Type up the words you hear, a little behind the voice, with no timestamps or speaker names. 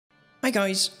Hi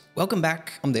guys, welcome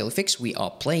back on Daily Fix. We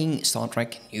are playing Star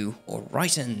Trek New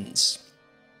Horizons.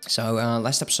 So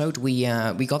last episode we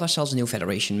got ourselves a new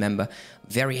Federation member.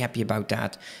 Very happy about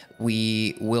that.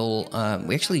 We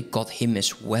actually got him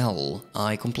as well.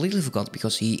 I completely forgot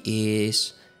because he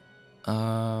is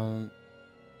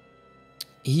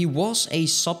he was a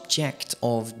subject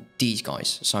of these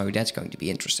guys, so that's going to be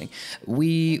interesting.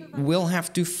 We will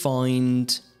have to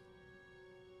find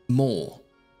more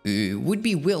who would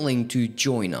be willing to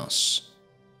join us.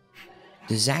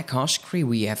 The Zach Huskry,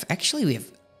 we have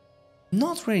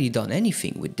not really done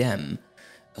anything with them.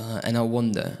 And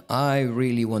I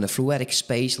really wonder. Fluidic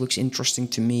space looks interesting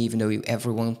to me, even though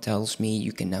everyone tells me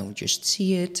you can now just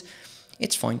see it.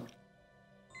 It's fine.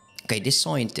 Okay, this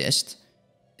scientist.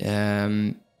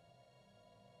 Go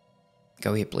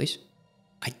here, please.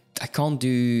 I can't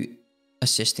do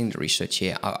assisting the research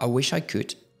here. I wish I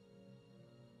could.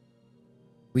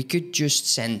 We could just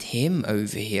send him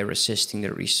over here assisting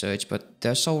the research, but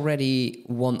there's already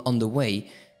one on the way.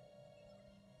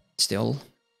 Still,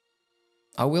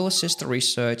 I will assist the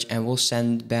research and we'll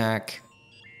send back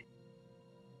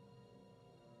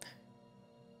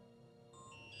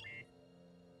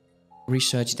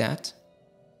research that.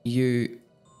 You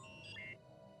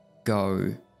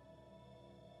go.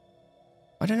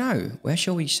 I don't know. Where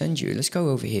shall we send you? Let's go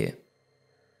over here.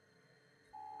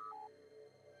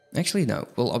 Actually, no.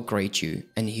 We'll upgrade you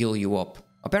and heal you up.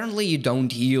 Apparently, you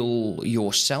don't heal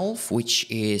yourself, which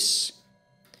is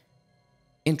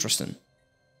interesting.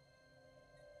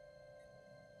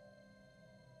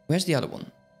 Where's the other one?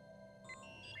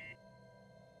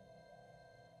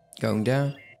 Going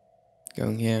there.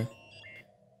 Going here.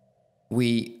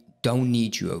 We don't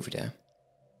need you over there.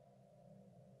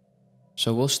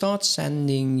 So we'll start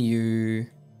sending you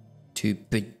to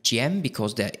Bajem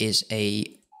because there is a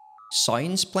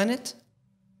science planet.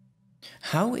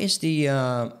 How is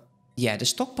the yeah, the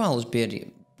stockpile is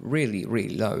really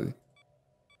low.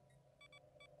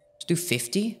 Let's do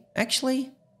 50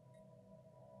 actually.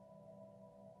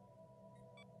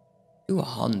 Do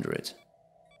 100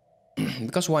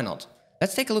 because why not?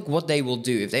 Let's take a look what they will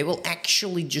do. If they will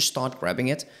actually just start grabbing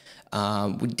it,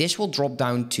 this will drop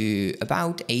down to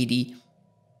about 80.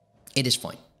 It is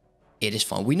fine. It is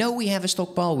fine. We know we have a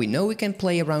stockpile. We know we can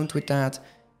play around with that.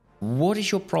 What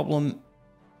is your problem?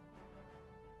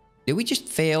 Did we just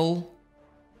fail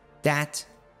that?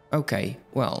 Okay,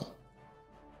 well.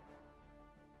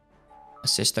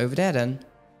 Assist over there then.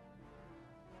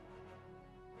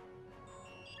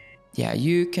 Yeah,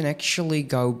 you can actually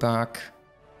go back.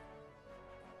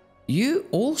 You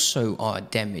also are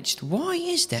damaged. Why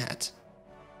is that?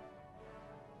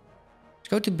 Let's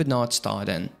go to Bernard Star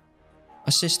then.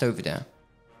 Assist over there.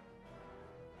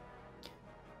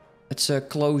 Let's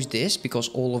close this because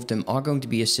all of them are going to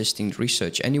be assisting the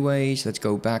research anyways. Let's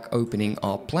go back, opening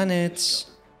our planets.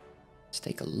 Let's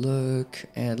take a look.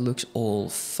 It looks all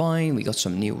fine. We got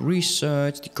some new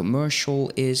research. The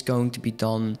commercial is going to be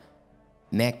done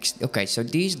next. Okay, so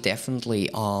these definitely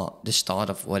are the start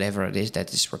of whatever it is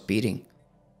that is repeating.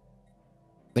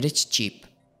 But it's cheap.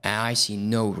 I see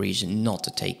no reason not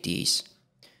to take these.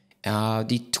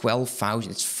 The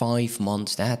 12,000, it's 5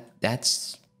 months.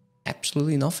 That's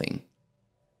absolutely nothing.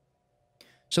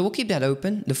 So we'll keep that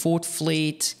open. The Fourth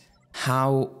Fleet,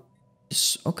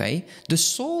 okay. The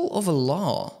Soul of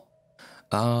Alar.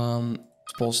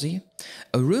 Policy.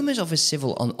 Rumors of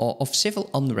civil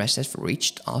unrest have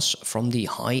reached us from the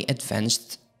high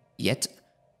advanced yet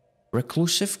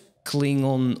reclusive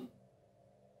Klingon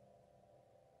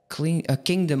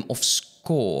kingdom of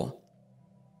Skor.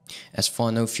 As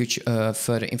far no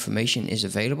further information is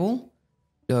available.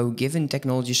 Though given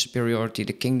technology superiority,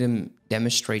 the kingdom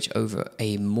demonstrates over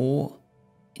a more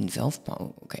involved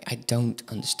power. Okay, I don't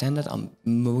understand that. I'm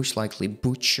most likely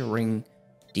butchering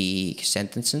the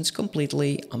sentences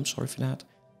completely. I'm sorry for that.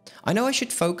 I know I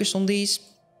should focus on these.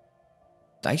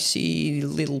 I see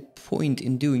little point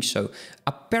in doing so.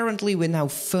 Apparently, we're now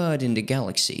third in the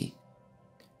galaxy.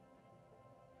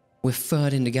 We're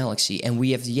third in the galaxy and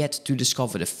we have yet to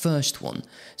discover the first one.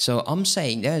 So I'm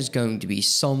saying there's going to be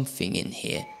something in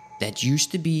here that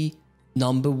used to be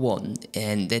number 1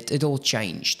 and that it all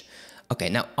changed. Okay,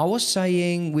 now I was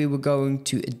saying we were going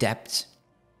to adapt.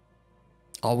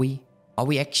 Are we? Are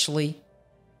we actually?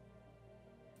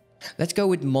 Let's go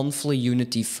with monthly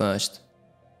unity first.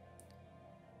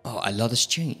 Oh, a lot has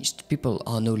changed. People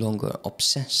are no longer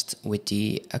obsessed with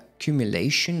the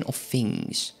accumulation of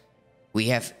things. We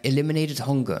have eliminated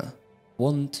hunger,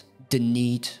 want, the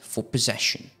need for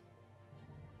possession.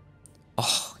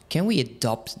 Oh, can we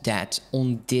adopt that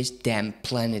on this damn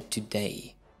planet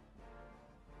today?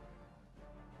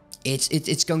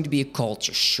 It's going to be a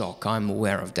culture shock. I'm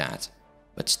aware of that,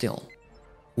 but still,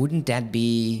 wouldn't that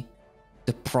be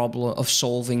the problem of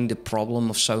solving the problem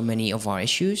of so many of our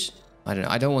issues? I don't know.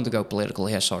 I don't want to go political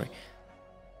here. Sorry.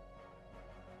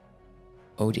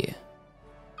 Oh dear.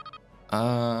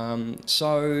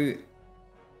 So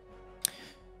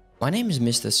my name is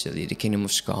Mr. Silly, the Kingdom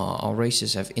of Scar. Our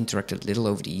races have interacted little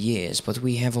over the years, but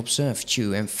we have observed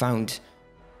you and found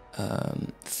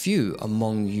few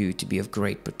among you to be of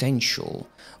great potential.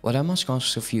 What I must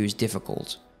ask of you is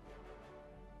difficult.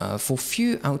 For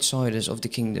few outsiders of the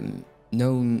kingdom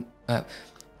known...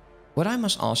 what I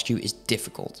must ask you is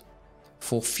difficult.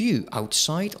 For few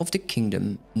outside of the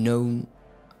kingdom known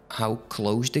how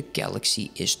close the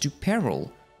galaxy is to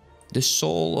peril. The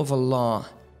soul of Alar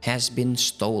has been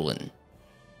stolen.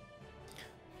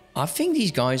 I think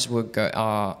these guys were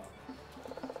didn't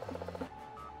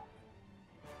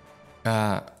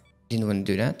want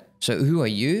to do that. So who are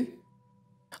you?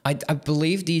 I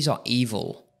believe these are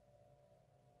evil.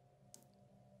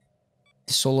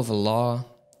 The soul of Alar.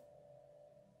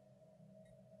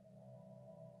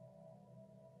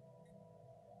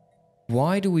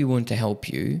 Why do we want to help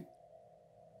you?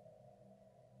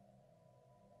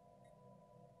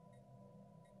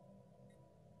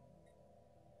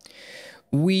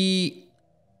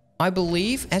 I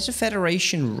believe as a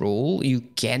Federation rule, you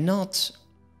cannot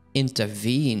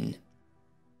intervene.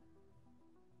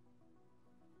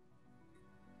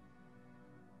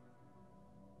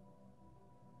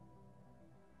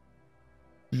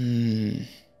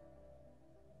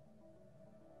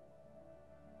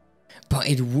 But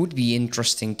it would be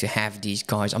interesting to have these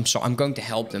guys. I'm going to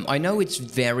help them. I know it's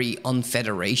very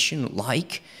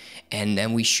un-Federation-like, and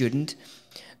then we shouldn't.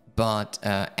 But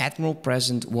Admiral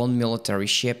present, one military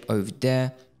ship over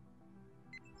there.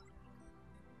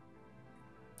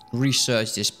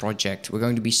 Research this project. We're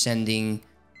going to be sending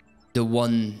the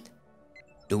one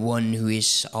who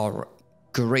is our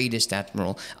greatest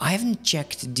admiral. I haven't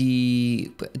checked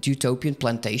the Utopian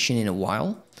plantation in a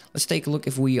while. Let's take a look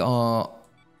if we are...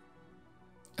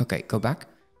 Okay, go back.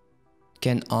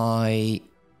 Can I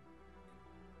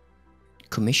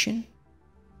commission?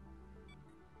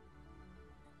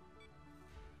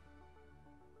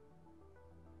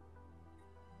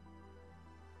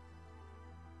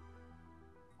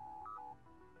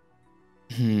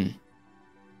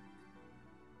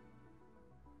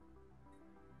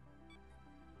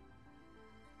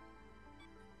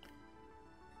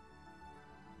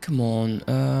 Come on,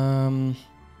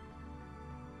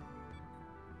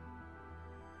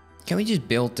 can we just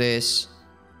build this?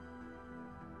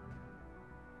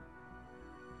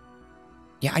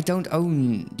 Yeah, I don't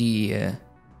own the...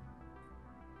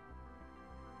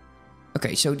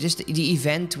 Okay, so the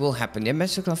event will happen. The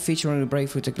Ambassador class featuring the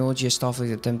breakthrough technology as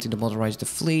Starfleet attempting to modernize the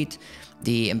fleet.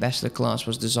 The Ambassador class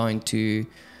was designed to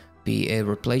be a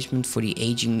replacement for the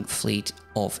aging fleet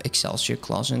of Excelsior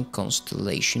class and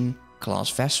Constellation class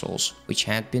vessels, which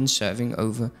had been serving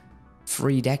over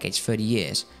 3 decades, 30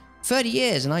 years. 30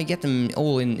 years, and I get them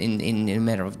all in a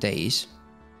matter of days.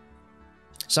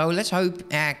 So let's hope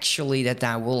actually that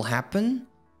will happen.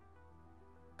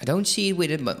 I don't see it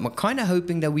with it, but I'm kind of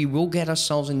hoping that we will get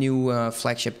ourselves a new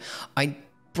flagship. I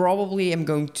probably am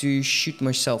going to shoot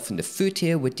myself in the foot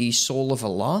here with the Soul of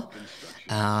Alar.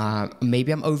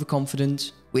 Maybe I'm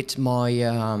overconfident with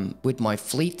my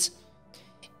fleet.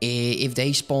 If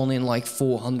they spawn in like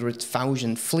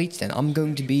 400,000 fleets, then I'm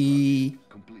going to be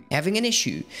having an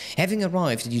issue. Having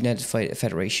arrived at the United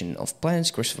Federation of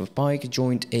Planets, Christopher Pike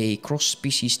joined a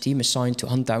cross-species team assigned to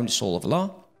hunt down the Soul of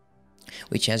Alar,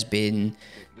 which has been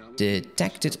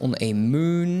detected on a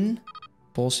moon.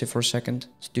 Pause here for a second.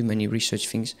 There's too many research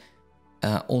things.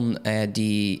 On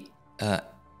the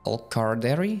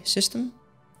Alcardari system.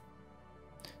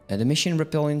 The mission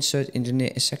repel insert in the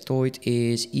insectoid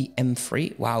is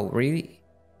EM3. Wow, really?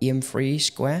 EM3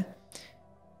 square?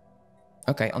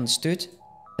 Okay, understood.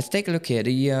 Let's take a look here.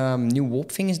 The new warp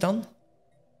thing is done.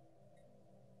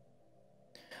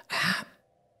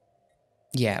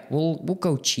 Yeah, we'll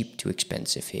go cheap to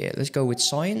expensive here. Let's go with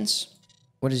science.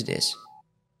 What is this?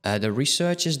 The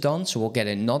research is done, so we'll get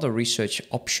another research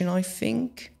option, I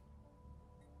think.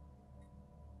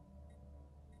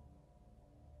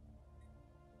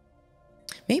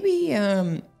 Maybe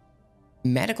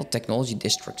medical technology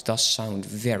district does sound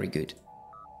very good.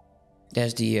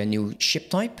 There's the new ship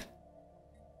type.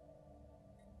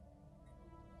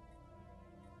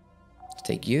 Let's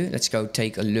take you. Let's go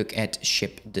take a look at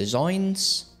ship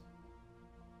designs.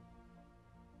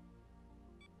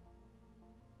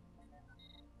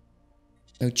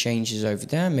 No changes over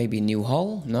there. Maybe a new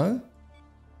hull? No?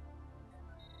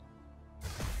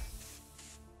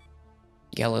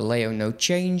 Galileo, no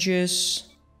changes.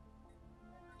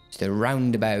 It's the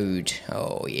roundabout.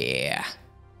 Oh yeah.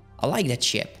 I like that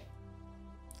ship.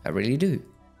 I really do.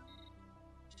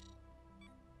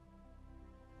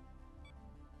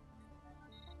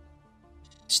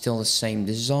 Still the same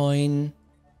design.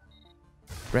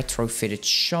 Retrofitted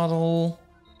shuttle.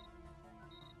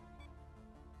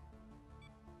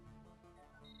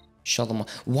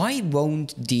 Why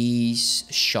won't these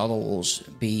shuttles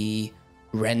be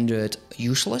rendered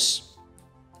useless?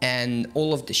 And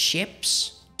all of the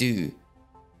ships do.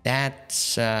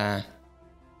 That's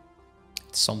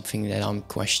something that I'm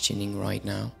questioning right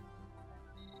now.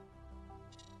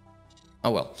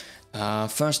 Oh well.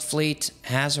 First fleet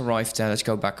has arrived there. Let's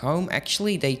go back home.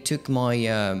 Actually, they took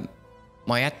my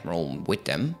my admiral with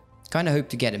them. Kind of hope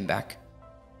to get him back.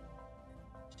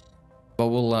 But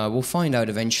we'll find out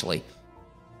eventually.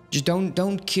 Just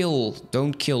don't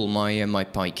kill my my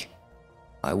pike.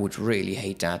 I would really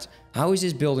hate that. How is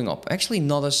this building up? Actually,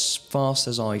 not as fast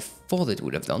as I thought it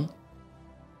would have done.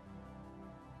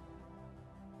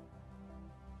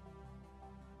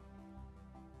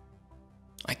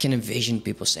 I can envision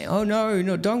people saying, "Oh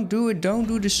no, don't do it! Don't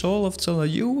do the Soul of Tala.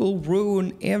 You will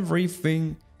ruin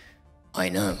everything." I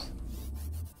know.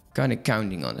 Kind of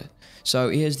counting on it. So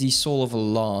here's the Soul of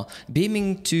Alar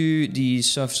beaming to the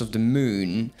surface of the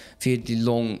moon via the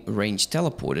long-range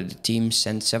teleporter. The team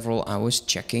spent several hours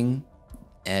checking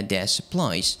their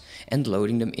supplies and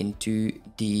loading them into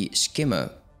the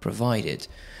skimmer provided.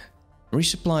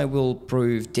 Resupply will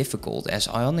prove difficult as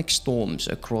ionic storms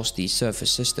across the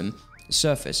surface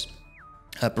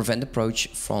prevent approach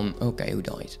from... Okay, who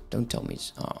died? Don't tell me.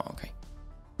 Oh, okay.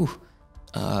 Whew.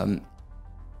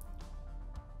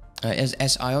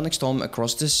 As ionic storm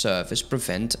across the surface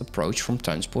prevent approach from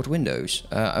transport windows,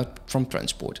 from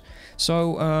transport.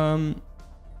 So,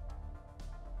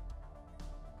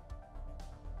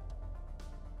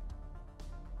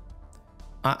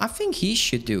 I think he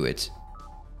should do it.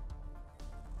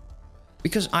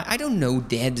 Because I don't know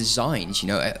their designs, you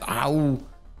know, how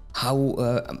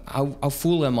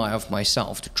fool am I of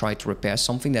myself to try to repair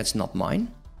something that's not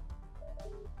mine?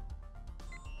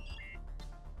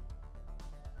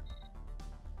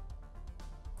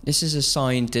 This is a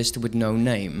scientist with no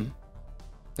name.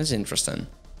 That's interesting.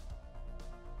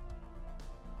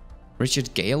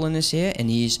 Richard Galen is here, and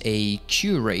he's a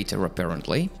curator,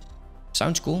 apparently.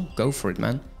 Sounds cool. Go for it,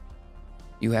 man.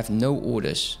 You have no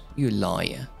orders. You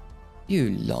liar. You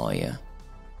liar.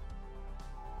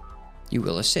 You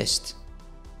will assist.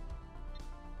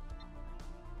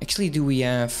 Actually, do we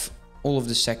have all of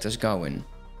the sectors going?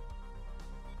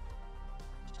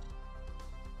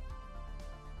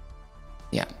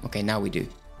 Yeah, okay, now we do.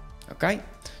 Okay,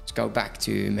 let's go back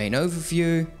to main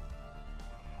overview.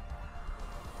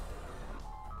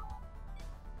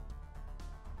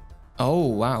 Oh,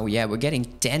 wow, yeah, we're getting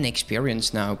 10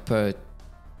 experience now per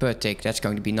tick. That's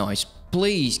going to be nice.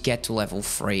 Please get to level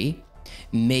 3.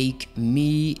 Make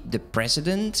me the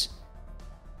president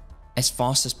as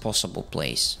fast as possible,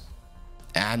 please.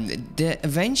 And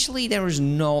eventually there is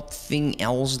nothing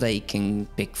else they can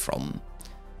pick from.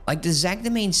 Like, the Zag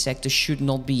domain sector should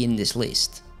not be in this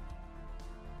list.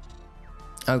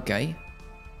 Okay.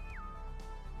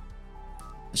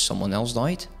 Someone else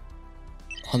died.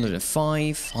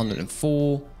 105,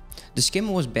 104. The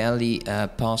skimmer was barely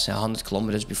past 100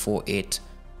 kilometers before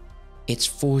it's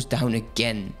forced down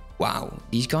again. Wow,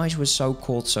 these guys were so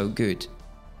cold, so good.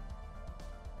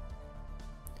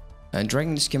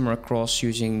 Dragging the skimmer across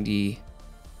using the...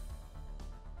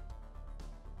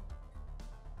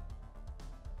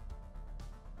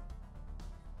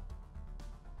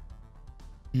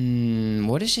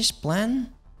 What is his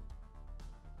plan?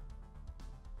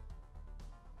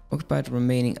 Occupy the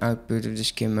remaining output of the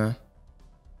skimmer.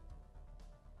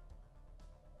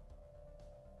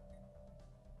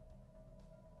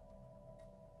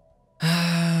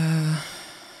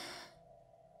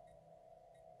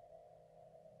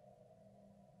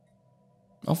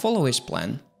 I'll follow his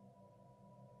plan.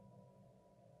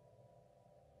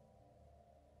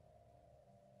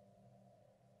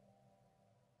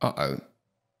 Uh-oh.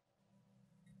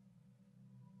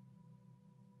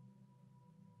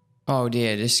 Oh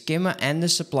dear, the skimmer and the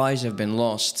supplies have been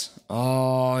lost.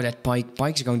 Oh, that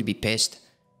Pike's going to be pissed.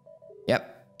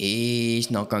 Yep, he's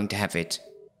not going to have it.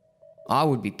 I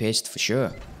would be pissed for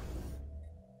sure.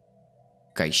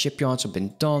 Okay, shipyards have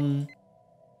been done.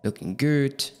 Looking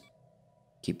good.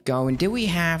 Keep going. Did we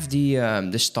have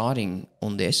the starting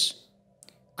on this?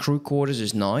 Crew quarters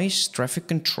is nice. Traffic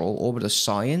control, orbital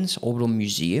science, orbital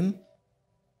museum,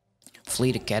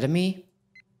 fleet academy.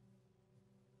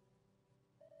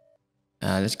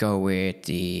 Let's go with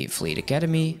the Fleet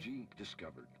Academy.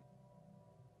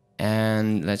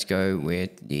 And let's go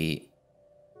with the...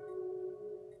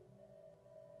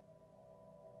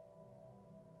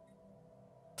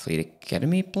 Fleet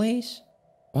Academy, please?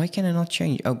 Why can I not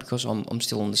change? Oh, because I'm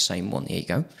still on the same one. Here you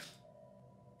go.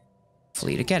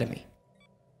 Fleet Academy.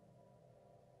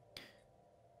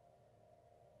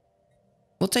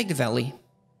 We'll take the valley.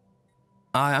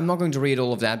 I'm not going to read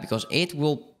all of that because it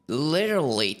will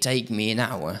literally take me an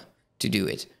hour to do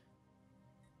it.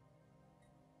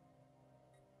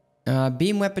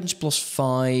 Beam weapons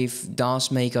 +5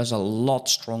 does make us a lot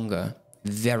stronger.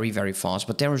 Very, very fast.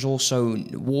 But there is also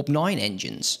Warp 9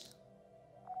 engines,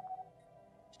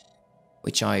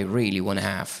 which I really want to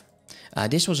have.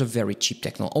 This was a very cheap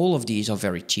technology. All of these are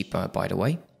very cheap, by the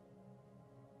way.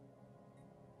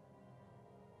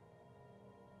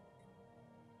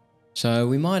 So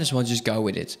we might as well just go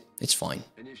with it. It's fine.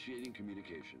 Initiating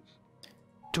communications.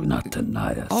 Do not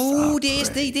deny us. Oh, yes,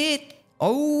 they did.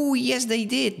 Oh, yes, they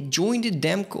did. Join the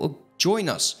damn... Join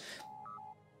us.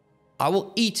 I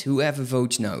will eat whoever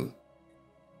votes no.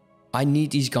 I need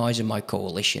these guys in my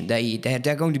coalition.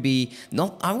 They're going to be...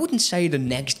 not. I wouldn't say the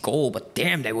next goal, but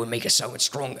damn, they will make us so much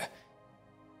stronger.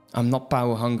 I'm not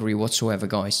power hungry whatsoever,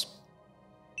 guys.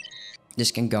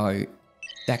 This can go...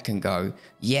 That can go.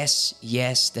 Yes,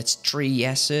 yes, that's 3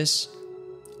 yeses.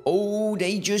 Oh,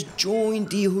 they just joined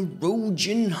the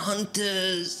Herodian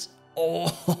Hunters.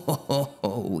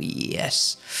 Oh,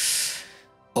 yes.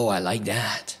 Oh, I like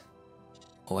that.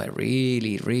 Oh, I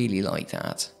really, really like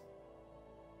that.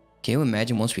 Can you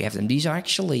imagine once we have them? These are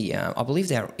actually, I believe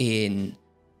they're in...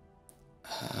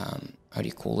 how do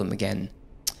you call them again?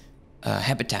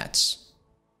 Habitats.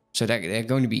 So they're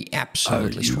going to be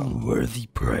absolutely strong. Are you worthy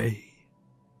prey?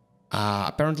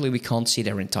 Apparently we can't see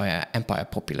their entire Empire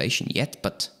population yet,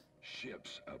 but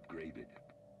Ships upgraded.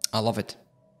 I love it.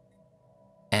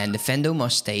 And the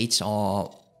Vendoma states are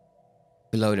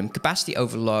below them. Capacity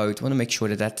overload. Want to make sure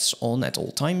that that's on at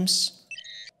all times.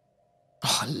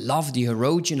 Oh, I love the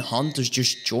Herodian Hunters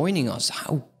just joining us.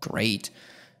 How great.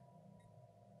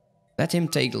 Let him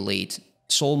take the lead.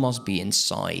 Soul must be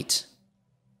inside.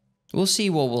 We'll see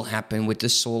what will happen with the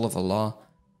Soul of Alar.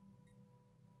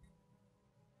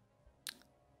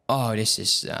 Oh, this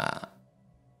is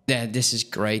this is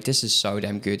great. This is so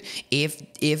damn good. If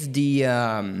the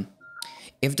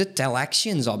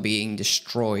Talaxians are being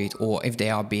destroyed or if they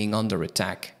are being under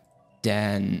attack,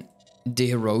 then the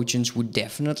Herodians would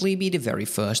definitely be the very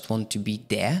first one to be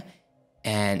there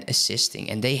and assisting.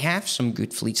 And they have some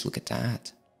good fleets. Look at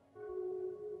that.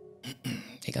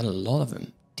 They got a lot of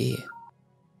them. Dear.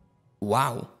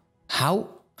 Wow.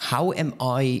 How am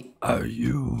I... Are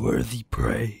you worthy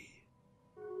prey?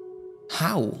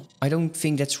 How? I don't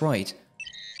think that's right.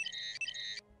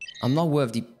 I'm not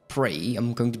worthy prey.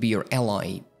 I'm going to be your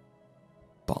ally.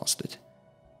 Bastard.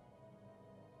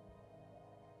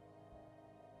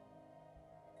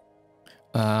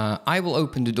 I will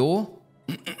open the door.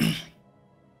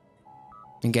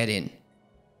 And get in.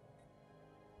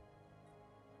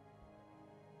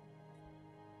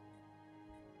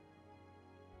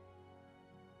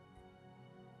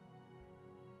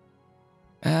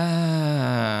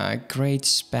 Great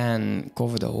span,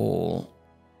 cover the hole.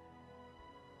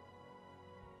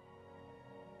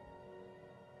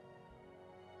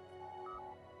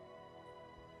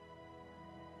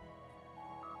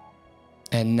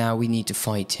 And now we need to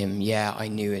fight him. Yeah, I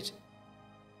knew it.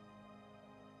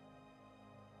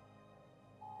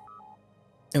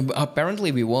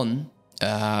 Apparently we won.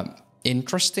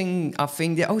 Interesting, I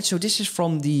think. Oh, so this is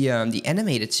from the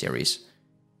animated series.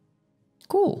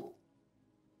 Cool.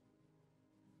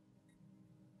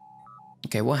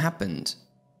 Okay, what happened?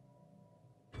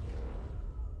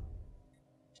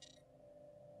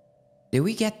 Did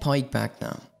we get Pike back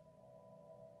now?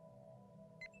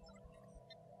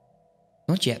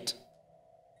 Not yet.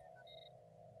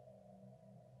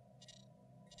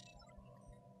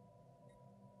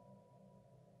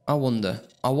 I wonder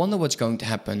what's going to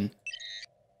happen.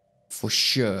 For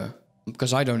sure.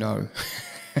 Because I don't know.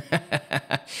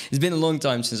 It's been a long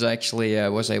time since I actually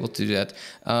was able to do that.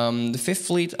 The 5th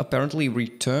fleet apparently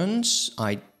returns.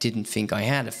 I didn't think I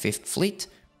had a 5th fleet.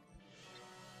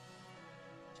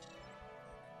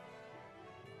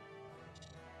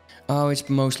 Oh, it's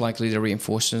most likely the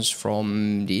reinforcements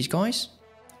from these guys.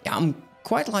 Yeah, I'm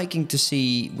quite liking to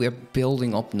see we're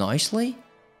building up nicely.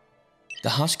 The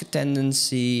Husker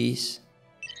tendencies.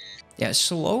 Yeah,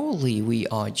 slowly we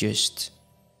are just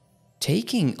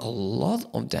taking a lot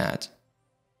of that.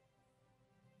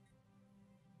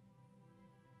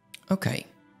 Okay.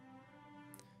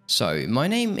 So, my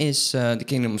name is the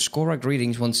Kingdom of Skora.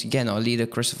 Greetings once again, our leader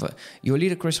Christopher. Your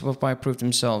leader Christopher Pye proved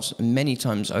themselves many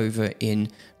times over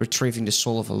in retrieving the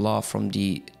soul of Alar from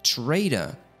the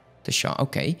traitor, the Shah.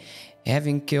 Okay,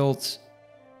 having killed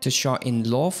the Shah in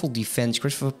lawful defense,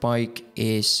 Christopher Pike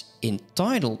is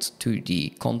entitled to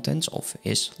the contents of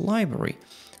his library.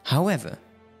 However,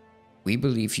 we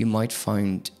believe you might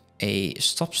find a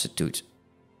substitute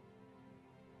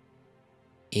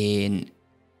in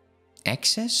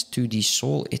access to the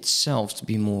soul itself to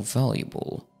be more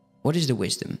valuable. What is the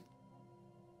wisdom?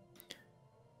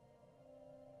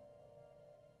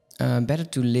 Better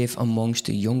to live amongst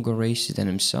the younger races than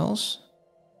themselves.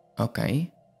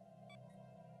 Okay.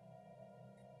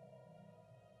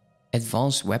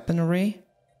 Advanced weaponry.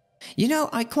 You know,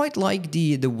 I quite like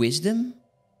the wisdom.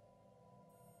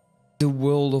 The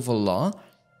world of Alar.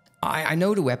 I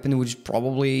know the weapon was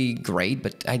probably great,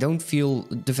 but I don't feel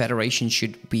the Federation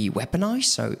should be weaponized.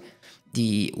 So,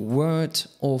 the word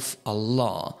of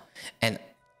Alar. And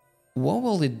what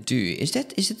will it do? Is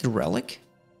it the relic?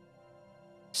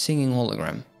 Singing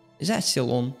hologram. Is that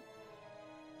still on?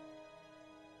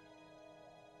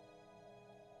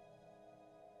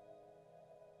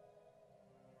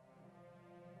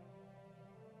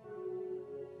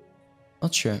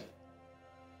 Not sure.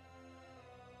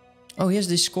 Oh, here's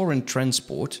the score in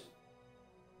transport.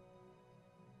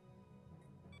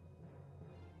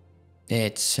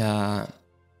 It's up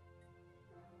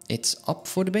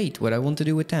for debate what I want to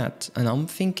do with that. And I'm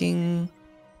thinking,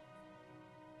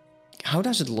 how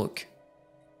does it look?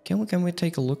 Can we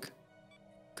take a look?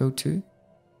 Go to.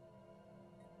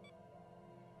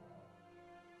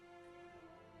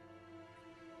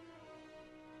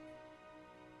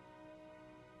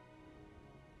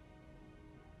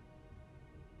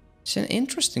 It's an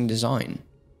interesting design.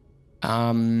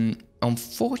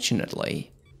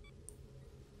 Unfortunately,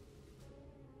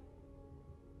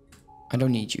 I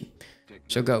don't need you,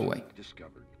 so go away.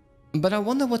 But I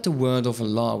wonder what the word of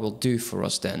Alar will do for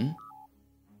us then.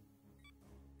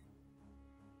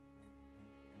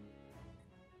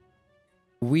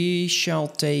 We shall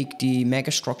take the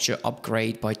megastructure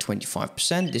upgrade by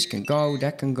 25%. This can go,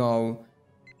 that can go.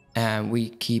 And we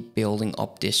keep building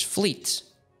up this fleet.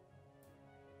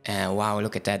 And wow,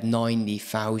 look at that,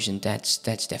 90,000, that's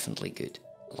definitely good.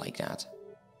 I like that.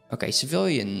 Okay,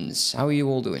 civilians, how are you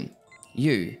all doing?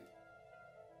 You.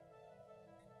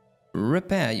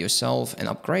 Repair yourself and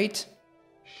upgrade.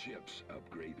 Ships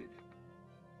upgraded.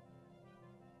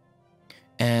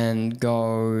 And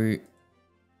go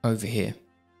over here.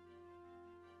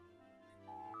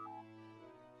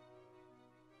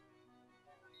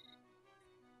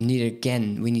 We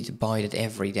need to buy that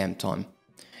every damn time.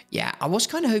 Yeah, I was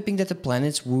kind of hoping that the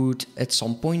planets would at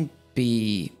some point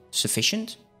be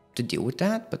sufficient to deal with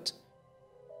that, but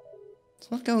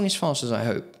it's not going as fast as I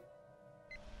hope.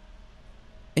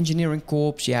 Engineering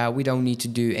Corps, yeah, we don't need to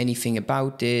do anything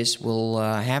about this. We'll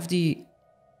have the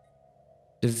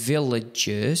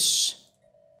villages.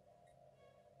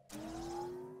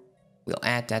 We'll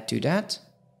add that to that.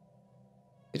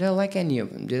 Did I like any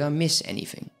of them? Did I miss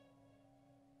anything?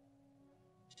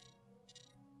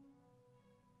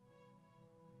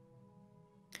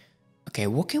 Okay,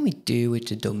 what can we do with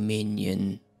the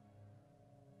Dominion?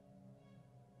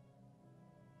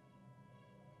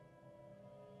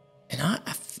 And I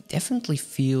definitely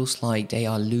feels like they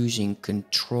are losing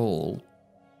control.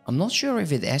 I'm not sure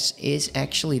if it is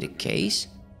actually the case.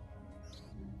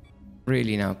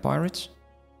 Really now, pirates?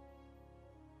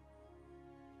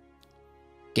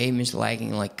 Game is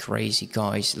lagging like crazy,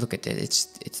 guys. Look at it. It's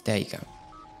there you go.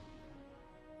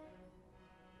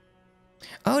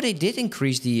 Oh, they did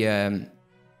increase the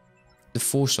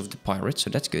force of the pirates,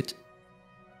 so that's good.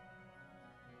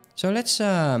 So let's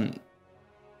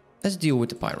deal with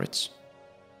the pirates.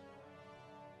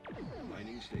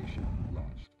 Mining station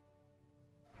lost.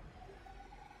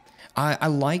 I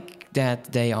like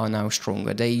that they are now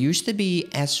stronger. They used to be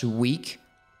as weak.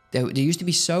 They used to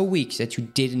be so weak that you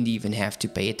didn't even have to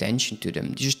pay attention to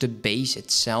them. Just the base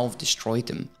itself destroyed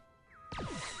them.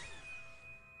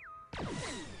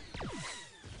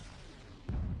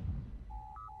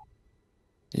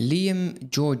 Liam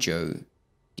Giorgio,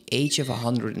 the age of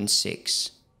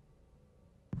 106.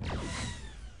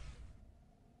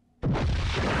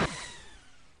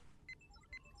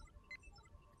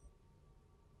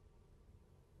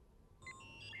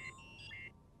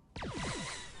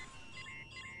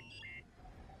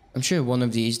 I'm sure one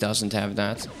of these doesn't have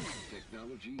that.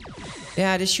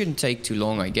 Yeah, this shouldn't take too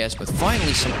long, I guess, but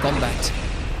finally some combat.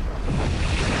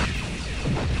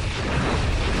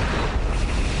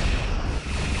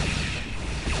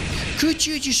 Could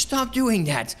you just stop doing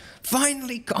that?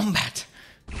 Finally, combat.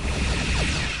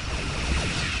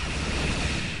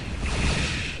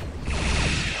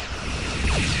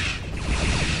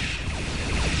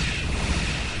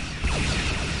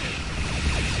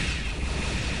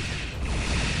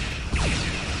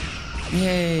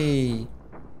 Yay.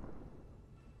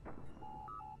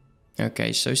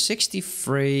 Okay, so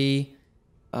 63,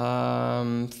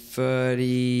 30,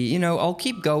 you know, I'll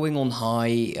keep going on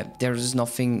high. There is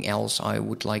nothing else I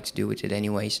would like to do with it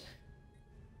anyways.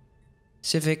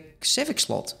 Civic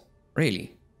slot,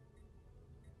 really?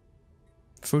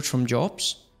 Fruit from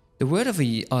jobs? The word of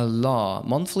Alar,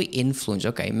 monthly influence.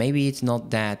 Okay, maybe it's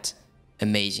not that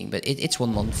amazing, but it's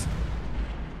 1 month.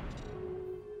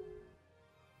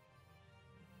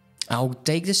 I'll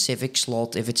take the civic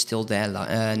slot if it's still there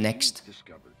next,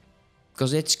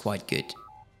 because it's quite good.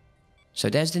 So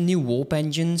there's the new warp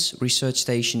engines. Research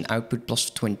station output plus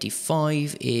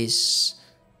 25 is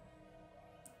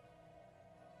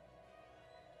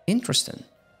interesting.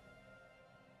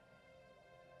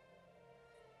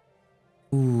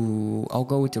 Ooh, I'll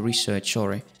go with the research,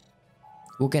 sorry.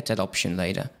 We'll get that option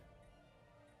later.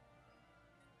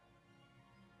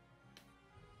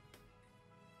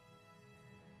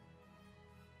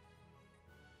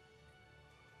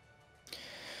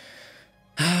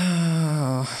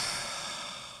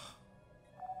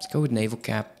 Let's go with naval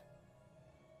cap.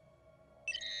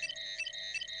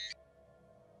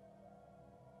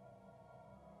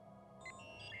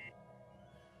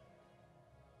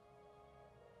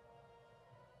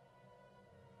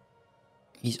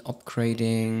 He's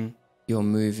upgrading. You're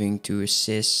moving to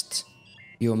assist.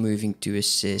 You're moving to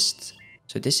assist.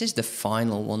 So this is the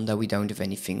final one that we don't have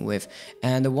anything with.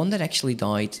 And the one that actually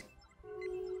died.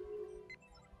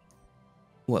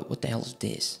 What the hell is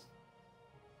this?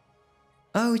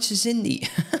 Oh, it's a Zindi.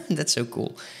 That's so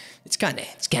cool. It's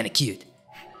kinda cute.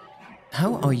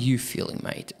 How are you feeling,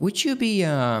 mate? Would you be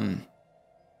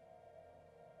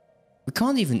we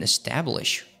can't even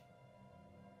establish.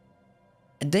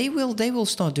 They will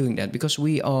start doing that because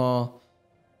we are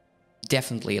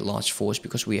definitely a large force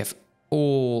because we have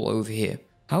all over here.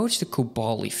 How is the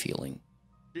Kobali feeling?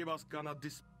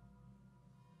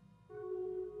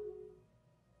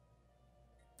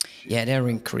 Yeah, they're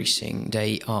increasing.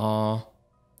 They are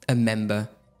a member.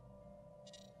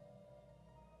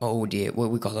 Oh dear, well,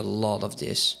 we got a lot of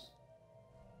this.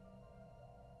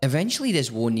 Eventually this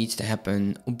war needs to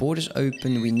happen. Borders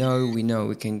open, we know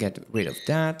we can get rid of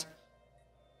that.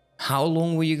 How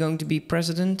long were you going to be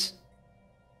president?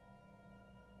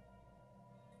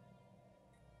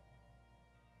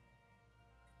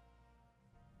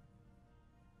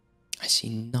 I see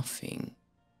nothing.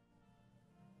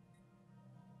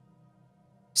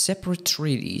 Separate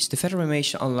treaties. The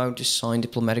Federation are allowed to sign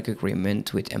diplomatic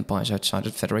agreement with empires outside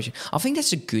of the Federation. I think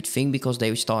that's a good thing because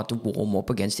they start to warm up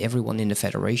against everyone in the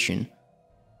Federation.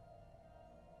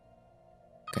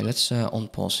 Okay, let's on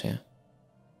pause here.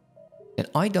 And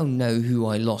I don't know who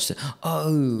I lost.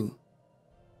 Oh,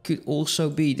 could also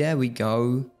be, there we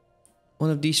go,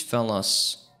 one of these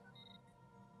fellas.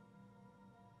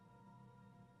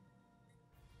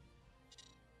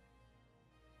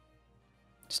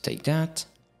 Let's take that.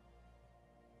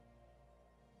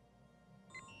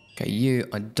 Okay, you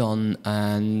are done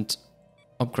and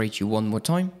upgrade you one more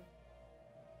time.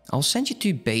 I'll send you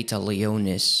to Beta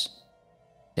Leonis.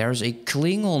 There's a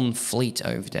Klingon fleet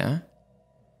over there.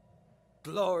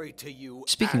 Glory to you.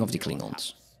 Speaking of the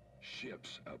Klingons.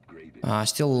 Ships upgraded.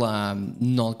 Still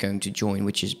not going to join,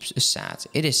 which is sad.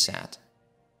 It is sad.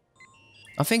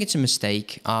 I think it's a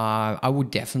mistake. I would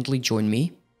definitely join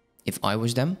me if I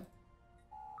was them.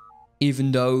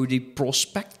 Even though the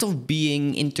prospect of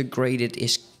being integrated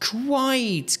is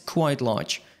quite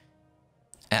large.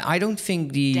 I don't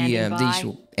think these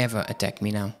will ever attack me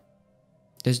now.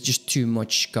 There's just too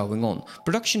much going on.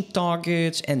 Production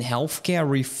targets and healthcare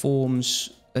reforms.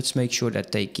 Let's make sure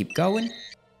that they keep going.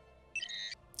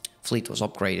 Fleet was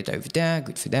upgraded over there.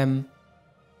 Good for them.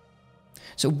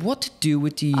 So what to do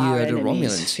with the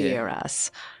Romulans here? Fear us.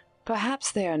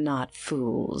 Perhaps they are not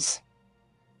fools.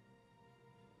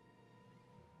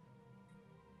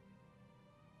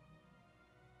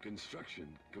 Construction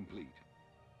complete.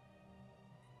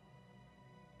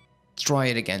 Try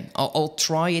it again. I'll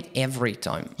try it every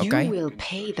time, okay? You will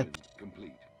pay the...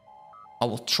 Complete. I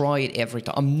will try it every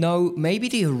time. No, maybe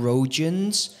the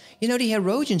Herodians. You know, the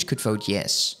Herodians could vote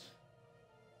yes.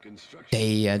 Construction.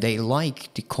 They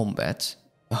like the combat.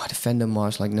 Oh, the Fandom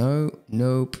Mars like, no,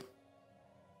 nope.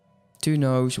 2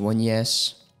 no's, 1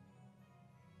 yes.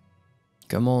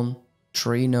 Come on.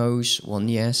 3 no's, 1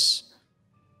 yes.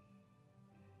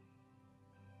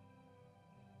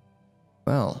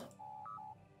 Well,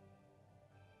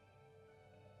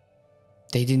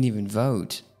 they didn't even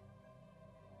vote.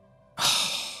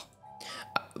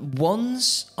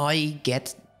 Once I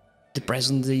get the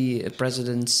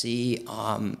presidency,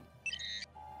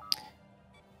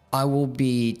 I will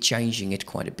be changing it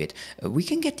quite a bit. We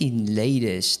can get the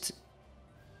latest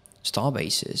star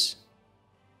bases.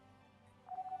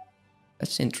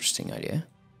 That's an interesting idea.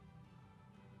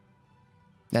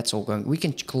 That's all going. We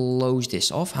can close this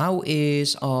off. How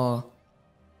is our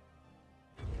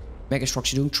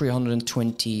megastructure doing?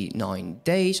 329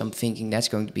 days. I'm thinking that's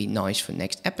going to be nice for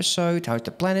next episode. How's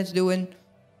the planet doing?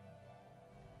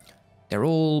 They're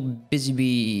all busy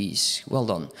bees. Well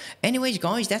done. Anyways,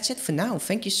 guys, that's it for now.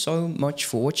 Thank you so much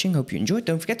for watching. Hope you enjoyed.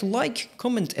 Don't forget to like,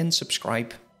 comment, and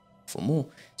subscribe for more.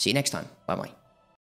 See you next time. Bye-bye.